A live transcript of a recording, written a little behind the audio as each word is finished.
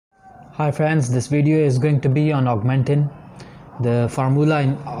Hi friends, this video is going to be on Augmentin. The formula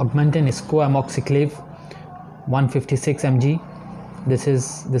in Augmentin is Co-amoxiclav 156 mg.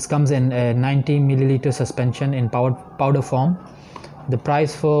 This comes in a 90 milliliter suspension in powder form. The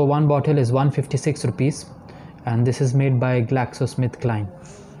price for one bottle is 156 rupees and this is made by GlaxoSmithKline.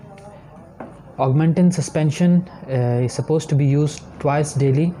 Augmentin suspension is supposed to be used twice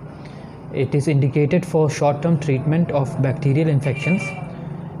daily. It is indicated for short-term treatment of bacterial infections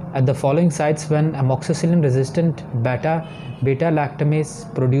at the following sites when amoxicillin resistant beta-lactamase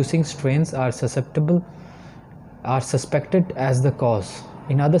producing strains are suspected as the cause.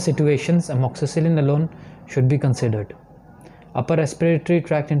 In other situations, amoxicillin alone should be considered. Upper respiratory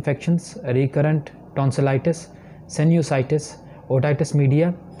tract infections, recurrent tonsillitis, sinusitis, otitis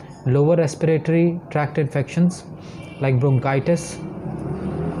media, lower respiratory tract infections like bronchitis,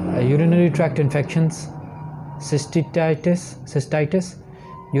 urinary tract infections, cystitis,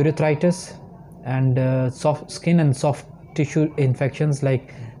 urethritis, and soft skin and soft tissue infections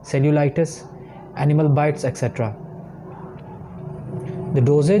like cellulitis, animal bites, etc. The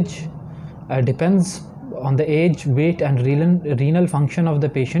dosage depends on the age, weight, and renal function of the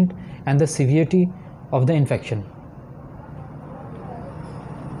patient and the severity of the infection.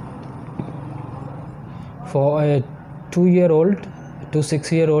 For a 2-year-old to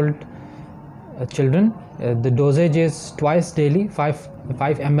 6-year-old children, the dosage is twice daily, 5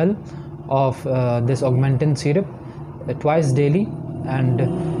 ml of this Augmentin syrup twice daily, and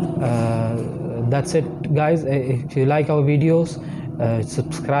that's it guys. If you like our videos,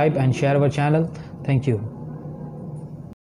 subscribe and share our channel. Thank you.